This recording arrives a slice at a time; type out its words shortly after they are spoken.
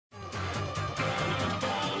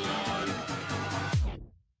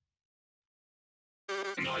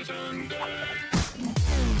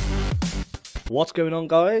What's going on,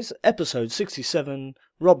 guys? Episode 67,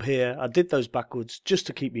 Rob here. I did those backwards just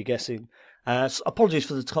to keep you guessing. So apologies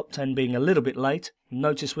for the top 10 being a little bit late.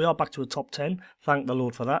 Notice we are back to a top 10. Thank the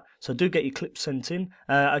Lord for that. So do get your clips sent in.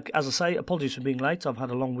 As I say, apologies for being late. I've had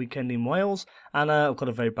a long weekend in Wales and I've got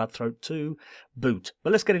a very bad throat to boot.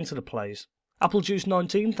 But let's get into the plays. Apple Juice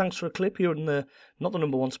 19, thanks for a clip. You're in the, not the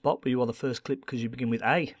number one spot, but you are the first clip because you begin with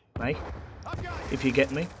A, eh? If you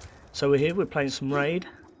get me. So we're here, we're playing some Raid.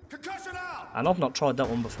 And I've not tried that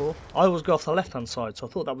one before. I always go off the left hand side, so I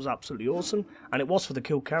thought that was absolutely awesome. And it was for the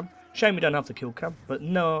kill cam. Shame we don't have the kill cam, but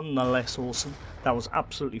nonetheless awesome. That was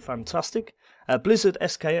absolutely fantastic. Blizzard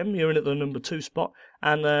SKM, you're in at the number 2 spot.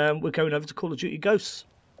 And we're going over to Call of Duty Ghosts.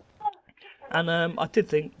 And I did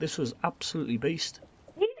think this was absolutely beast.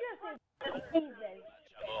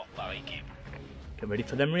 Get ready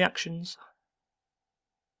for them reactions.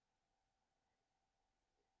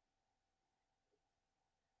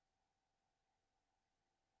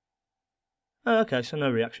 Okay, so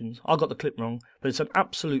no reactions. I got the clip wrong, but it's an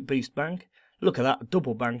absolute beast bank. Look at that,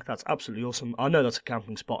 double bank, that's absolutely awesome. I know that's a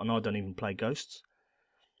camping spot and I don't even play Ghosts.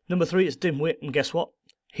 Number 3 is Dimwit, and guess what?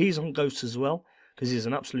 He's on Ghosts as well, because he's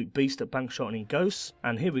an absolute beast at Bankshot in Ghosts.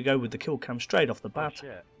 And here we go with the kill cam straight off the bat,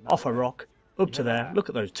 off a rock, up to there. Look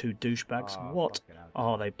at those two douchebags. What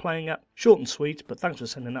are they playing at? Short and sweet, but thanks for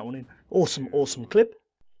sending that one in. Awesome, awesome clip.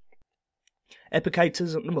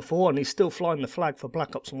 Epicators at number 4, and he's still flying the flag for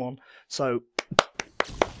Black Ops 1. So,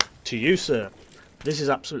 to you, sir. This is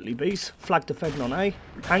absolutely beast. Flag defending on A.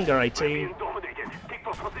 Hangar 18.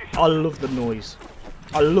 I love the noise.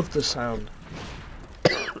 I love the sound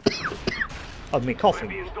of me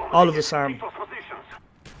coughing. I love the sound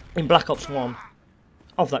in Black Ops 1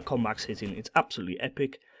 of that combat hitting. It's absolutely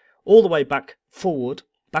epic. All the way back forward.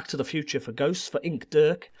 Back to the Future for Ghosts, for Ink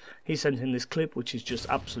Dirk. He sent in this clip, which is just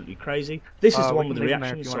absolutely crazy. This is the one with the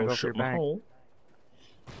reactions, so I'll shut my hole.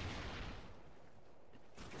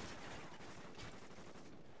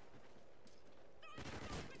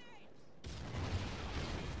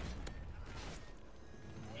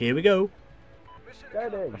 Here we go.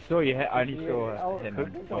 I saw you hit, I only saw him.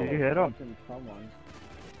 Did you hit him?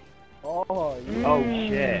 Oh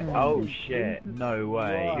shit, oh shit, no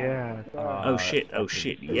way. Yeah. Oh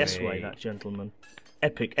shit, yes way, that gentleman.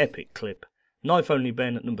 Epic, epic clip. Knife only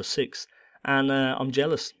Ben at number 6. And I'm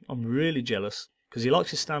jealous, I'm really jealous, because he likes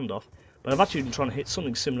his standoff. But I've actually been trying to hit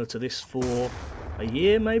something similar to this for a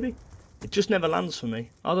year maybe. It just never lands for me,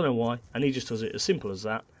 I don't know why, and he just does it as simple as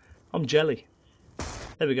that. I'm jelly.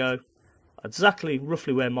 There we go. Exactly,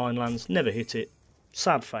 roughly where mine lands, never hit it.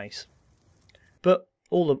 Sad face. But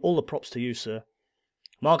all the props to you, sir.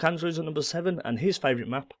 Mark Andrews at number 7, and his favourite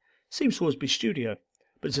map seems to always be Studio.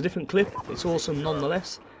 But it's a different clip, it's awesome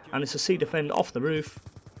nonetheless, and it's a sea defend off the roof.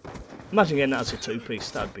 Imagine getting that as a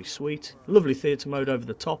 2-piece, that'd be sweet. Lovely theatre mode over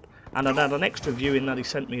the top, and I'd add an extra view in that he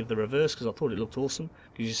sent me of the reverse, because I thought it looked awesome,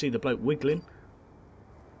 because you see the bloke wiggling.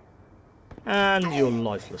 And you're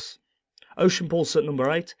lifeless. Ocean Pulse at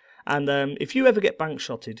number 8, and if you ever get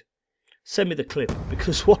Bankshotted, send me the clip,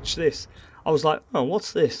 because watch this. I was like, oh,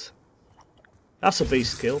 what's this? That's a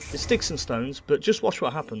beast kill. It's sticks and stones, but just watch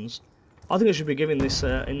what happens. I think I should be giving this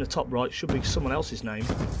in the top right, should be someone else's name.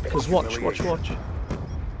 Because watch.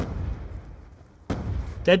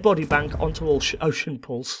 Dead body bank onto Ocean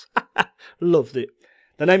Pulse. Loved it.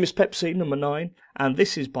 The name is Pepsi, number 9, and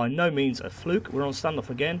this is by no means a fluke. We're on standoff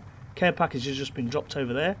again. Care package has just been dropped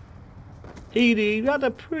over there. He had a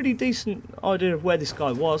pretty decent idea of where this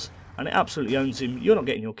guy was, and it absolutely owns him. You're not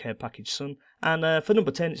getting your care package, son. And for number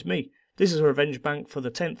 10, it's me. This is a revenge bank for the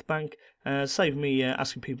 10th bank. Save me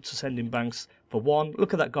asking people to send in banks for 1.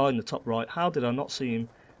 Look at that guy in the top right. How did I not see him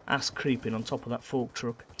ass creeping on top of that fork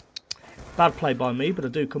truck? Bad play by me, but I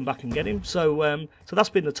do come back and get him. So that's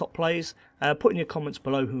been the top plays. Put in your comments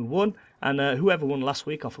below who won. And whoever won last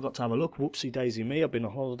week, I forgot to have a look. Whoopsie daisy me, I've been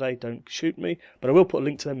on holiday, don't shoot me. But I will put a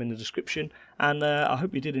link to them in the description. And I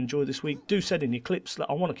hope you did enjoy this week. Do send in your clips.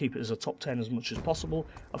 I want to keep it as a top 10 as much as possible.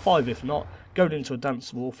 A 5 if not. Going into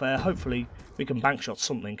Advanced Warfare. Hopefully we can bankshot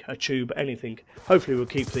something, a tube, anything. Hopefully we'll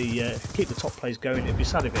keep the top plays going. It'd be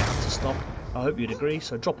sad if it had to stop. I hope you'd agree.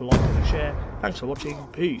 So drop a like and a share. Thanks for watching.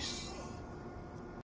 Peace.